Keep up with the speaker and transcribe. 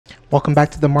Welcome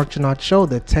back to the Marc Drouinaud Show,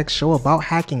 the tech show about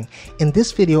hacking. In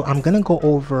this video, I'm going to go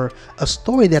over a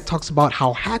story that talks about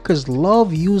how hackers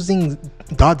love using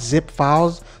 .zip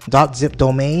files, .zip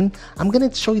domain. I'm going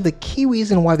to show you the key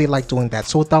reason why they like doing that.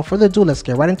 So without further ado, let's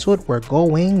get right into it. We're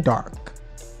going dark.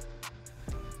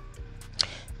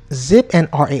 Zip and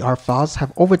RAR files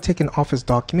have overtaken Office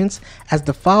documents as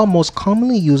the file most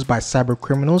commonly used by cyber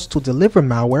criminals to deliver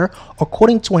malware,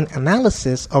 according to an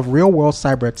analysis of real-world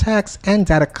cyber attacks and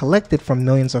data collected from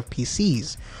millions of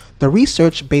PCs. The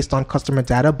research, based on customer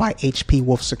data by HP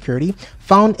Wolf Security,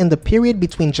 found in the period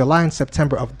between July and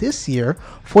September of this year,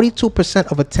 42%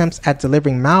 of attempts at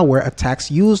delivering malware attacks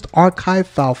used archive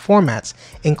file formats,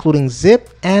 including zip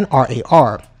and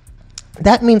RAR.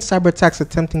 That means cyber attacks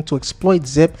attempting to exploit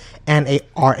zip and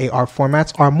RAR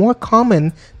formats are more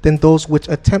common than those which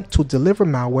attempt to deliver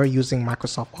malware using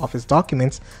Microsoft Office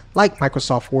documents like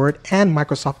Microsoft Word and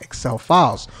Microsoft Excel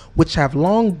files, which have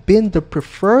long been the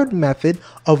preferred method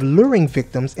of luring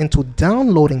victims into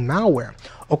downloading malware.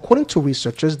 According to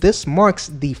researchers, this marks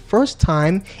the first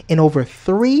time in over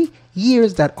 3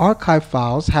 years that archive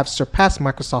files have surpassed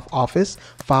Microsoft Office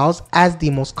files as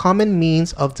the most common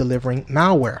means of delivering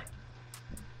malware.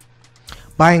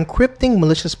 By encrypting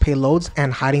malicious payloads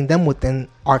and hiding them within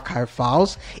archive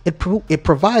files, it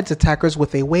provides attackers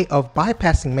with a way of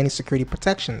bypassing many security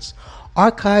protections.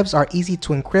 Archives are easy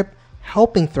to encrypt,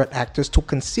 helping threat actors to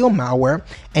conceal malware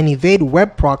and evade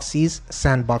web proxies,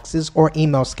 sandboxes, or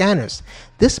email scanners.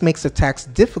 This makes attacks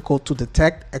difficult to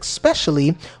detect,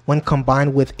 especially when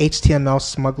combined with HTML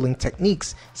smuggling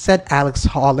techniques, said Alex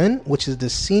Holland, which is the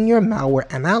senior malware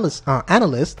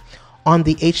analyst on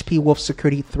the HP Wolf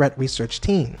Security Threat Research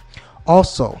Team.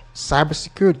 Also,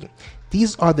 cybersecurity.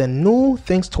 These are the new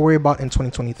things to worry about in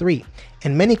 2023.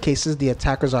 In many cases, the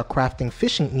attackers are crafting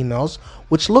phishing emails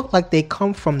which look like they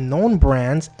come from known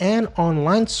brands and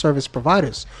online service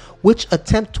providers, which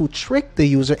attempt to trick the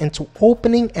user into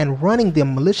opening and running the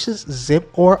malicious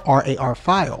zip or RAR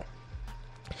file.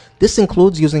 This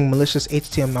includes using malicious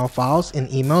HTML files in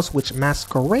emails which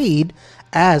masquerade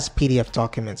as PDF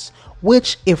documents,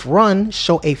 which, if run,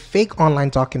 show a fake online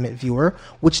document viewer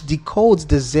which decodes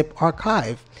the zip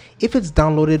archive. If it's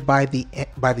downloaded by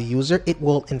the user, it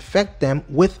will infect them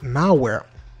with malware.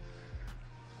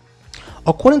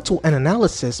 According to an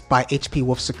analysis by HP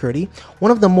Wolf Security,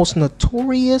 one of the most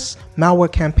notorious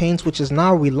malware campaigns which is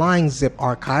now relying zip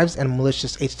archives and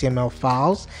malicious HTML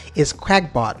files is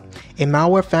Crackbot, a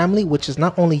malware family which is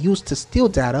not only used to steal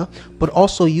data but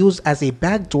also used as a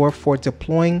backdoor for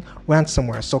deploying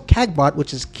ransomware. So Crackbot,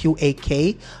 which is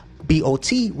QAKBOT,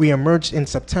 reemerged in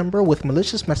September with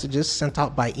malicious messages sent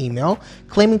out by email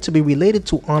claiming to be related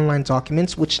to online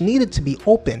documents which needed to be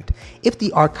opened. If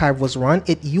the archive was run,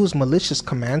 it used malicious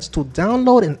commands to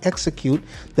download and execute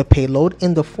the payload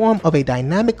in the form of a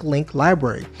dynamic link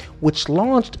library, which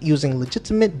launched using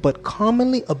legitimate but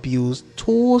commonly abused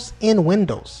tools in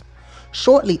Windows.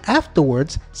 Shortly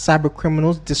afterwards,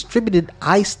 cybercriminals distributed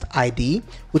Iced ID,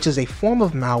 which is a form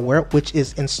of malware which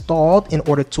is installed in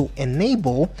order to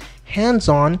enable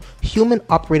hands-on,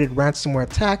 human-operated ransomware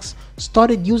attacks,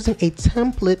 started using a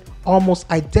template almost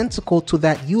identical to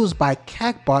that used by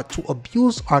Crackbot to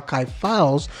abuse archive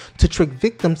files to trick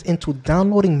victims into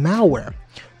downloading malware.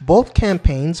 Both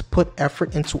campaigns put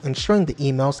effort into ensuring the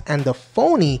emails and the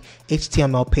phony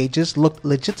HTML pages looked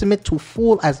legitimate to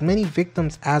fool as many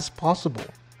victims as possible.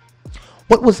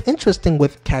 What was interesting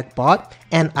with Crackbot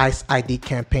and Ice ID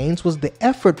campaigns was the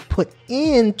effort put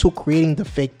into creating the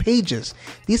fake pages.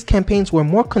 These campaigns were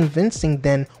more convincing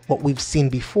than what we've seen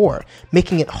before,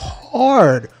 making it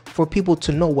hard for people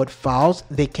to know what files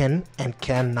they can and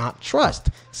cannot trust,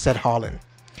 said Holland.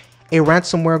 A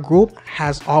ransomware group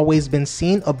has always been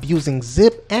seen abusing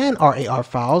zip and RAR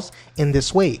files in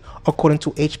this way. According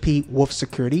to HP Wolf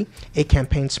Security, a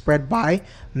campaign spread by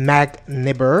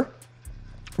Magnibber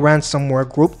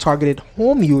ransomware group targeted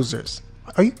home users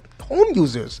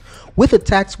with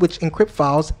attacks which encrypt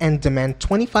files and demand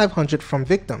 $2,500 from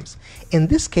victims. In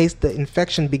this case, the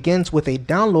infection begins with a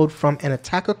download from an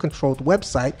attacker-controlled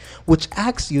website which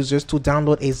asks users to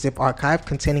download a zip archive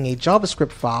containing a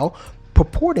JavaScript file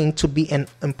purporting to be an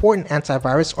important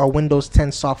antivirus or Windows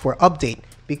 10 software update.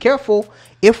 Be careful,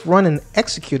 if run and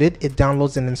executed, it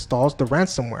downloads and installs the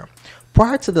ransomware.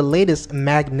 Prior to the latest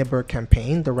Magnibber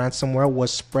campaign, the ransomware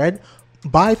was spread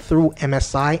through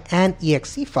MSI and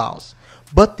exe files.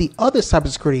 But the other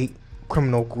cybersecurity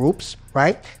criminal groups,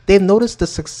 right, they've noticed the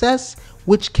success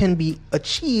which can be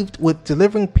achieved with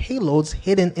delivering payloads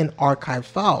hidden in archive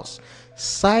files.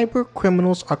 cyber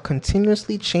criminals are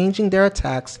continuously changing their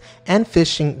attacks, and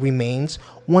phishing remains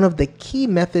one of the key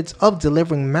methods of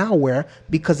delivering malware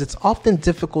because it's often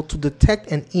difficult to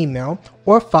detect an email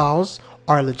or files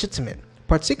are legitimate,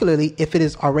 particularly if it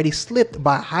is already slipped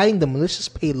by hiding the malicious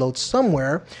payload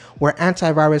somewhere where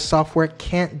antivirus software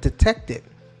can't detect it.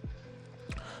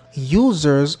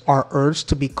 Users are urged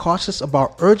to be cautious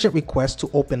about urgent requests to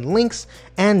open links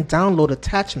and download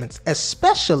attachments,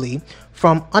 especially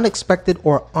from unexpected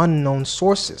or unknown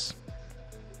sources.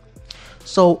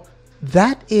 So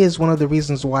that is one of the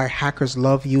reasons why hackers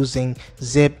love using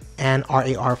zip and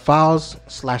RAR files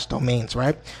 / domains,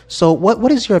 right? So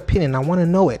what is your opinion? I want to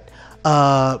know it.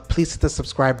 Please hit the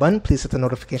subscribe button. Please hit the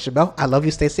notification bell. I love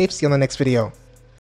you. Stay safe. See you on the next video.